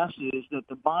suggested is that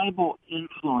the Bible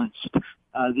influenced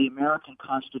the American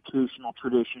constitutional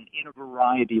tradition in a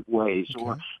variety of ways, okay,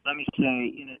 or let me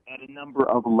say at a number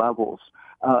of levels.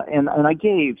 And I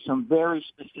gave some very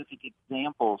specific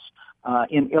examples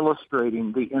in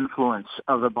illustrating the influence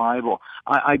of the Bible.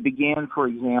 I began, for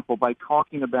example, by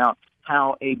talking about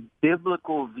how a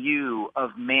biblical view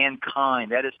of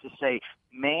mankind, that is to say,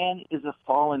 man is a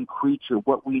fallen creature,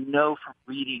 what we know from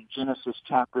reading Genesis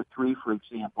chapter 3, for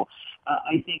example,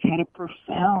 I think had a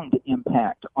profound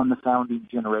impact on the founding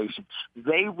generation.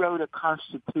 They wrote a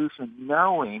constitution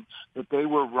knowing that they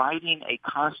were writing a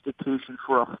constitution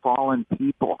for a fallen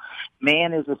people.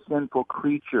 Man is a sinful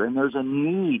creature, and there's a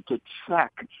need to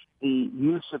check the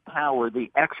use of power,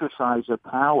 the exercise of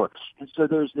power. And so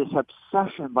there's this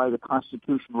obsession by the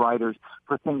Constitution writers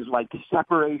for things like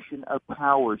separation of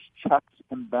powers, checks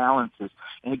and balances.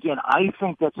 And again, I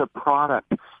think that's a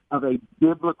product of a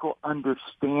biblical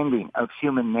understanding of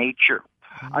human nature.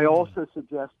 I also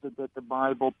suggested that the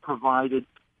Bible provided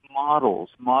models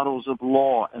of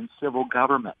law and civil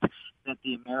government that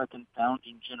the American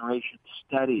founding generation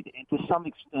studied and to some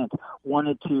extent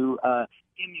wanted to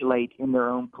emulate in their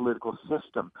own political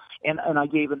system. And I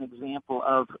gave an example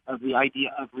of the idea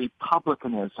of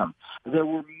republicanism. There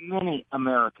were many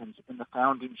Americans in the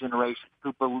founding generation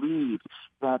who believed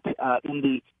that in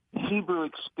the Hebrew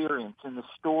experience, in the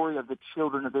story of the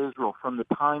children of Israel from the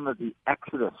time of the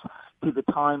Exodus to the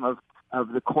time of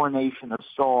the coronation of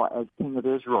Saul as king of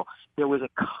Israel, there was a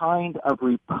kind of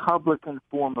republican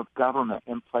form of government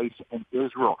in place in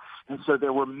Israel. And so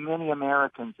there were many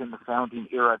Americans in the founding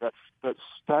era that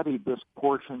studied this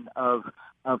portion of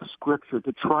Scripture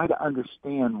to try to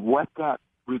understand what that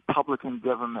republican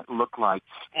government looked like.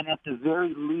 And at the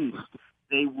very least,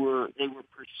 they were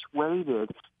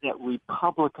persuaded that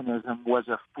republicanism was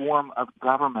a form of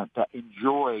government that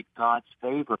enjoyed God's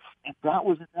favor. And that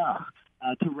was enough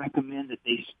to recommend that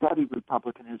they study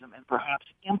republicanism and perhaps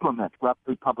implement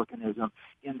republicanism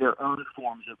in their own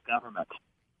forms of government.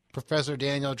 Professor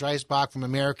Daniel Dreisbach from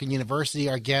American University,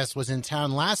 our guest, was in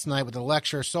town last night with a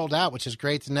lecture sold out, which is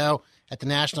great to know, at the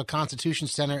National Constitution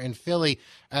Center in Philly.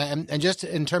 And just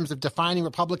in terms of defining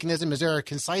republicanism, is there a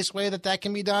concise way that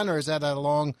can be done, or is that a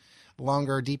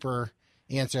longer, deeper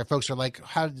answer? Folks are like,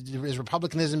 how is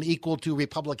republicanism equal to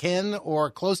Republican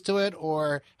or close to it,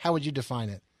 or how would you define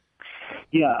it?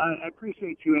 Yeah, I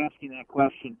appreciate you asking that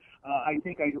question. I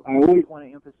think I always want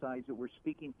to emphasize that we're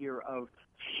speaking here of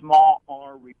small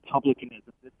r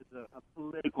republicanism. This is a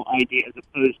political idea as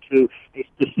opposed to a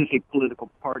specific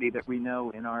political party that we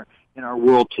know in our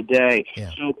world today.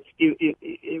 Yeah. So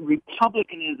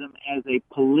republicanism as a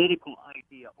political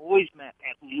idea always meant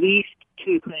at least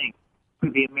two things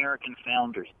to the American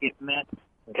founders. It meant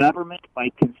government by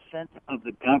consent of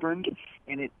the governed,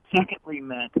 and it secondly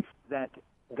meant that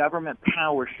government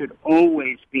power should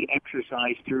always be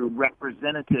exercised through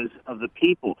representatives of the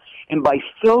people. And by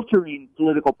filtering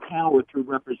political power through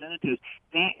representatives,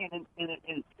 that in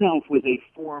itself was a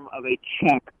form of a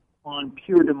check on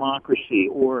pure democracy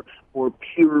or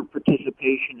pure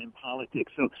participation in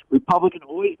politics. So Republican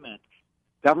always meant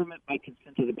government by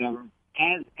consent of the governed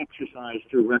as exercised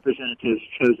through representatives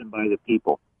chosen by the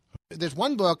people. There's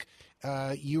one book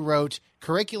you wrote,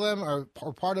 Curriculum or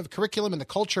part of Curriculum in the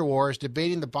Culture Wars,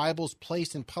 Debating the Bible's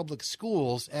Place in Public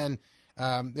Schools. And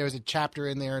there's a chapter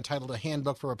in there entitled A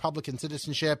Handbook for Republican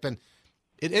Citizenship. And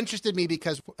it interested me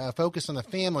because Focus on the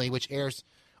Family, which airs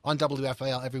on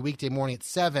WFIL every weekday morning at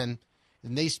 7,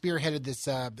 and they spearheaded this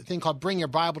thing called Bring Your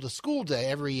Bible to School Day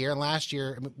every year. And last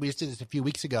year, we just did this a few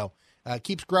weeks ago,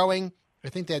 keeps growing. I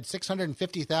think they had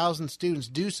 650,000 students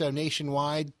do so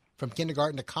nationwide, from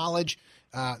kindergarten to college.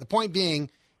 The point being,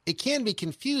 it can be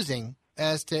confusing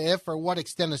as to if or what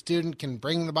extent a student can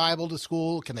bring the Bible to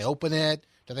school. Can they open it?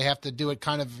 Do they have to do it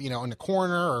kind of, in the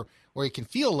corner, or you can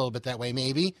feel a little bit that way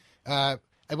maybe?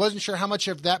 I wasn't sure how much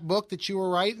of that book that you were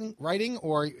writing,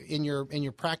 or in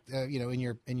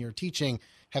your teaching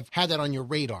have had that on your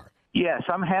radar. Yes,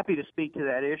 I'm happy to speak to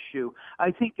that issue.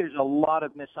 I think there's a lot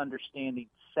of misunderstanding,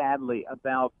 sadly,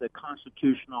 about the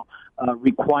constitutional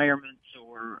requirements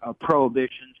or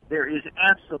prohibitions. There is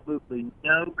absolutely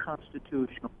no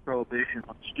constitutional prohibition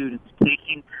on students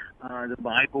taking the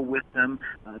Bible with them.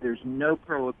 There's no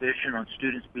prohibition on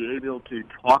students being able to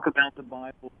talk about the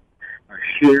Bible or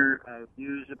share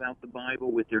views about the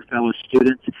Bible with their fellow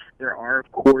students. There are, of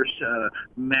course,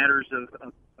 matters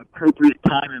of appropriate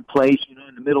time and place. You know,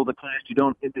 in the middle of the class, you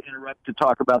don't interrupt to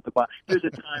talk about the Bible. There's a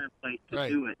time and place to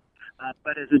do it.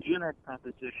 But as a general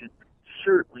proposition,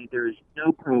 certainly there is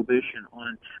no prohibition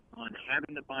on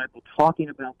having the Bible, talking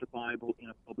about the Bible in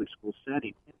a public school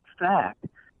setting. In fact,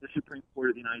 the Supreme Court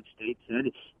of the United States said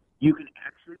you can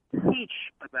actually teach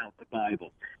about the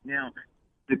Bible. Now,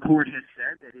 the court has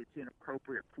said that it's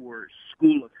inappropriate for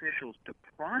school officials to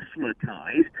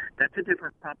proselytize. That's a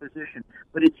different proposition,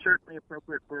 but it's certainly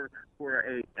appropriate for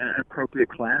an appropriate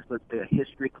class, let's say a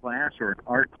history class or an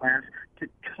art class, to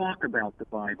talk about the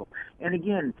Bible. And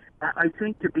again, I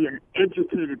think to be an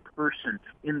educated person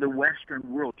in the Western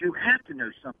world, you have to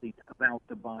know something about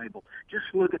the Bible. Just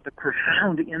look at the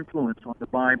profound influence on the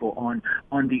Bible,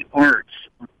 on the arts,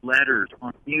 on letters,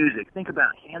 on music. Think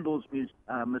about Handel's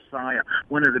Messiah,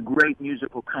 one of the great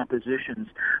musical compositions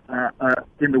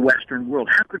in the Western world.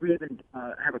 How could we even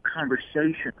have a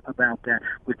conversation about that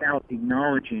without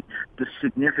acknowledging the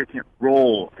significant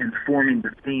role in forming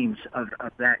the themes of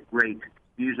that great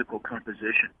musical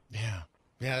composition? Yeah,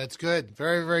 that's good.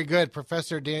 Very, very good.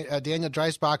 Professor Daniel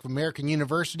Dreisbach of American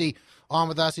University on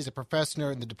with us. He's a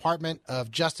professor in the Department of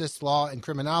Justice, Law, and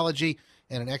Criminology,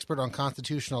 and an expert on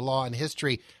constitutional law and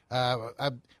history.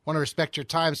 I want to respect your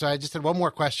time, so I just had one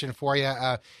more question for you.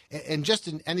 And just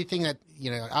in anything that,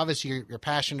 obviously you're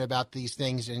passionate about these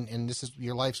things, and this is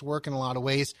your life's work in a lot of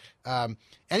ways.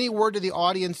 Any word to the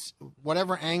audience,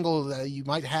 whatever angle you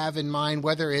might have in mind,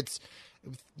 whether it's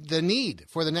the need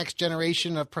for the next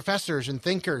generation of professors and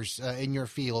thinkers in your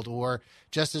field, or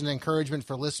just an encouragement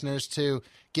for listeners to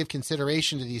give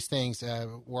consideration to these things,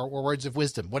 or words of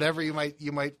wisdom, whatever you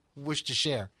might wish to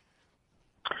share.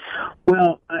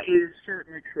 Well, it is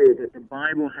certainly true that the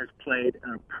Bible has played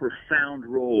a profound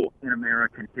role in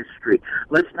American history.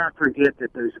 Let's not forget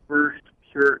that those first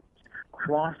Puritans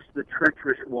crossed the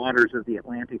treacherous waters of the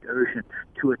Atlantic Ocean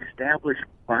to establish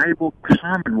Bible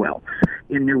commonwealths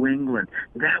in New England.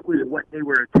 That was what they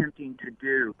were attempting to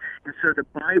do. And so the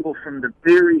Bible, from the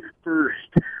very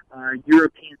first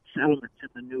European settlements in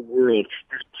the New World,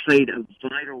 has played a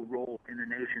vital role in the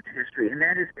nation's history, and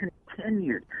that has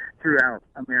continued throughout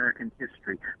American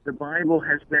history. The Bible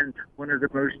has been one of the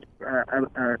most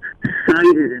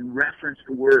cited and referenced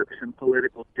works in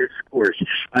political discourse.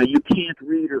 You can't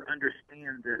read or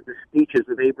understand the speeches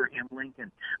of Abraham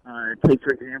Lincoln. Take,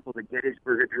 for example, the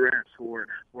Gettysburg Address or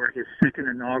his second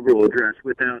inaugural address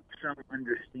without some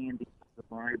understanding of the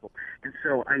Bible. And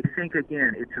so I think,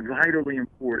 again, it's vitally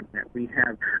important that we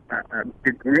have a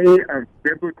degree of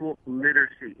biblical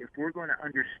literacy if we're going to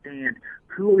understand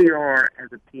who we are as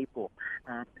a people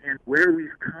and where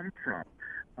we've come from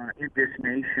in this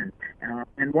nation.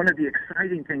 And one of the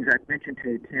exciting things I've mentioned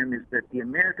to you, Tim, is that the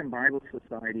American Bible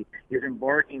Society is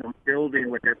embarking on building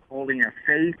what they're calling a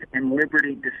Faith and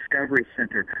Liberty Discovery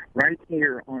Center right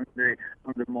here on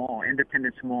the mall,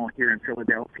 Independence Mall here in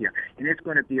Philadelphia. And it's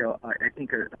going to be, I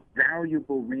think, a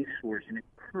valuable resource in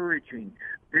encouraging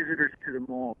visitors to the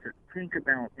mall to think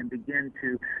about and begin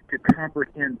to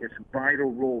comprehend this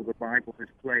vital role the Bible has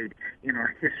played in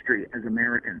our history as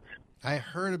Americans. I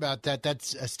heard about that.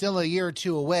 That's still a year or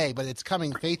two away, but it's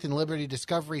coming. Faith and Liberty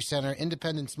Discovery Center,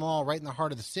 Independence Mall, right in the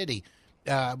heart of the city.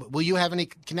 Will you have any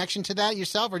connection to that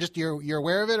yourself, or just you're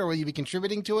aware of it, or will you be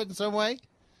contributing to it in some way?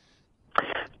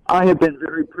 I have been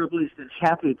very privileged and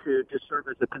happy to serve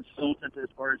as a consultant as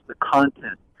far as the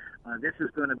content. This is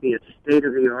going to be a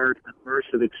state-of-the-art,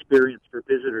 immersive experience for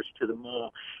visitors to the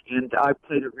mall, and I've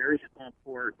played a very small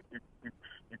part in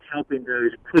helping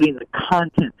those putting the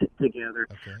content together.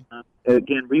 Okay.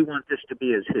 Again, we want this to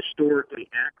be as historically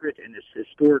accurate and as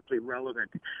historically relevant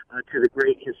to the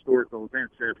great historical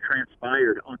events that have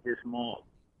transpired on this mall.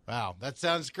 Wow, that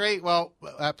sounds great. Well,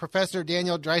 Professor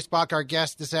Daniel Dreisbach, our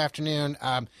guest this afternoon,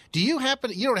 you don't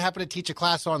happen to teach a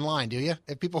class online, do you?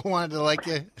 If people wanted to like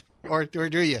you, or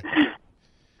do you?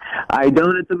 I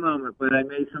don't at the moment, but I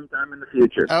may sometime in the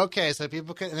future. Okay, so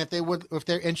people can, and if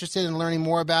they're interested in learning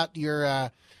more about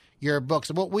your books,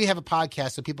 well, we have a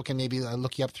podcast, so people can maybe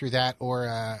look you up through that,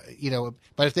 or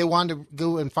But if they want to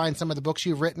go and find some of the books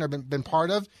you've written or been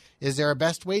part of, is there a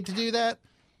best way to do that?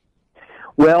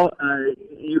 Well,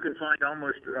 you can find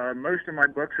almost most of my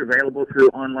books available through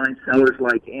online sellers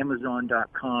like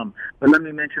Amazon.com. But let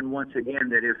me mention once again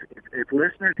that if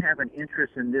listeners have an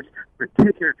interest in this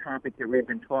particular topic that we've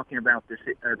been talking about this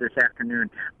afternoon,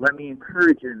 let me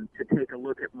encourage them to take a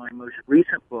look at my most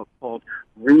recent book called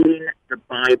Reading the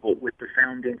Bible with the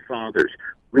Founding Fathers.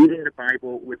 Reading the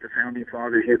Bible with the Founding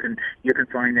Fathers. You can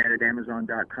find that at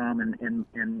Amazon.com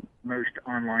and most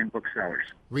online booksellers.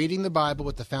 Reading the Bible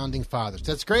with the Founding Fathers.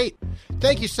 That's great.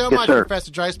 Thank you so much, sir.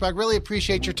 Professor Dreisbach. Really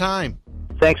appreciate your time.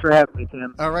 Thanks for having me,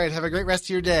 Tim. All right. Have a great rest of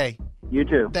your day. You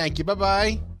too. Thank you.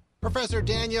 Bye-bye. Professor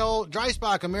Daniel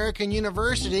Dreisbach, American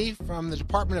University, from the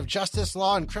Department of Justice,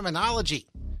 Law, and Criminology.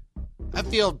 I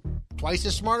feel twice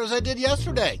as smart as I did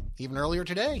yesterday, even earlier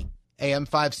today. AM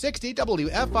 560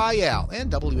 WFIL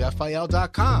and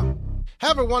WFIL.com.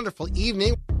 Have a wonderful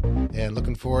evening, and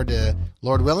looking forward to,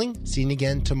 Lord willing, seeing you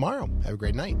again tomorrow. Have a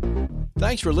great night.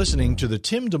 Thanks for listening to the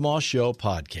Tim DeMoss Show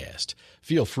podcast.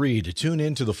 Feel free to tune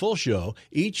in to the full show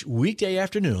each weekday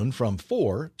afternoon from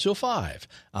 4 till 5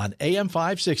 on AM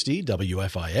 560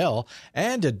 WFIL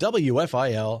and at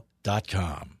WFIL.com.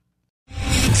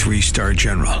 3-star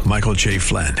General Michael J.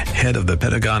 Flynn, head of the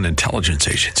Pentagon Intelligence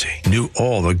Agency, knew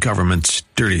all the government's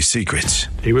dirty secrets.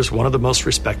 He was one of the most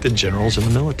respected generals in the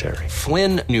military.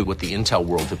 Flynn knew what the intel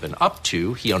world had been up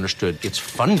to. He understood its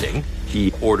funding.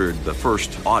 He ordered the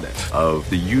first audit of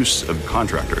the use of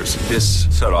contractors. This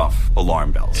set off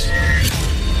alarm bells.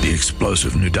 The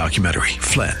explosive new documentary,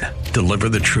 Flynn, Deliver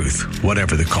the Truth,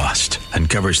 Whatever the Cost,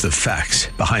 uncovers the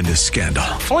facts behind this scandal.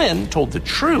 Flynn told the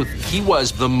truth. He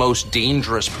was the most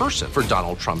dangerous person for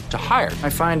Donald Trump to hire. I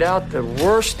find out the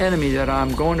worst enemy that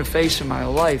I'm going to face in my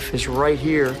life is right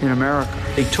here in America.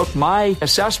 They took my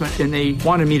assessment and they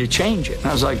wanted me to change it. And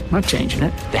I was like, I'm not changing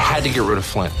it. They had to get rid of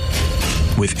Flynn.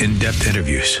 With in-depth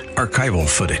interviews, archival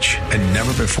footage, and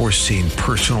never-before-seen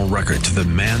personal records of the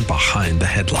man behind the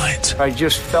headlines. I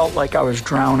just felt like I was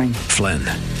drowning. Flynn,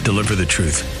 Deliver the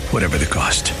Truth, Whatever the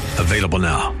Cost. Available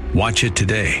now. Watch it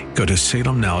today. Go to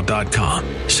salemnow.com.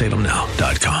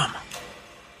 salemnow.com.